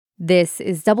This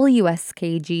is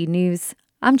WSKG News.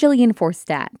 I'm Jillian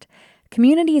Forstadt.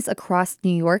 Communities across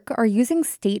New York are using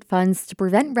state funds to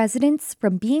prevent residents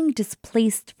from being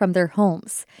displaced from their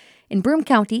homes. In Broome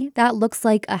County, that looks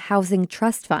like a housing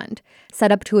trust fund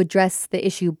set up to address the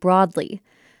issue broadly.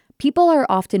 People are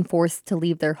often forced to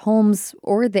leave their homes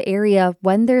or the area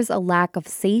when there's a lack of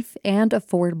safe and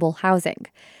affordable housing.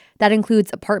 That includes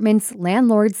apartments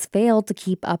landlords fail to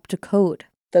keep up to code.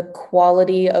 The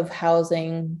quality of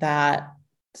housing that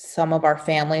some of our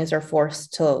families are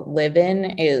forced to live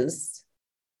in is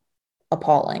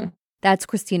appalling. That's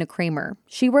Christina Kramer.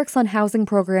 She works on housing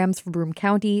programs for Broome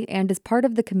County and is part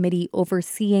of the committee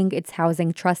overseeing its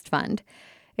housing trust fund.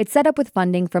 It's set up with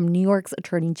funding from New York's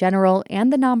Attorney General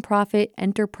and the nonprofit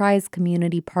Enterprise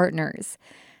Community Partners.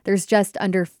 There's just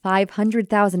under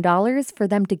 $500,000 for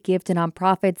them to give to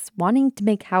nonprofits wanting to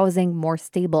make housing more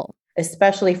stable,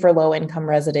 especially for low-income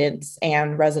residents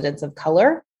and residents of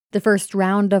color. The first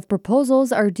round of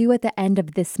proposals are due at the end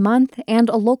of this month, and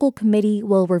a local committee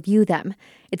will review them.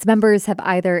 Its members have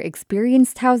either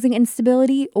experienced housing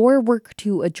instability or work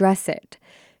to address it.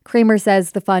 Kramer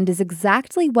says the fund is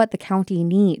exactly what the county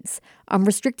needs: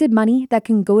 unrestricted money that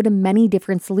can go to many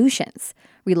different solutions: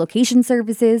 relocation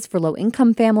services for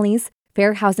low-income families,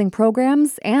 fair housing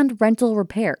programs, and rental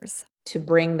repairs. To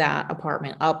bring that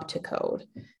apartment up to code,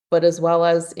 but as well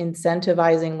as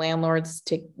incentivizing landlords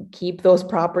to keep those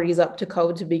properties up to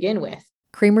code to begin with.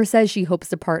 Kramer says she hopes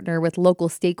to partner with local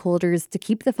stakeholders to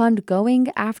keep the fund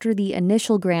going after the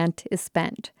initial grant is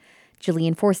spent.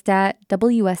 Jillian Forstadt,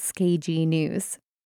 WSKG News.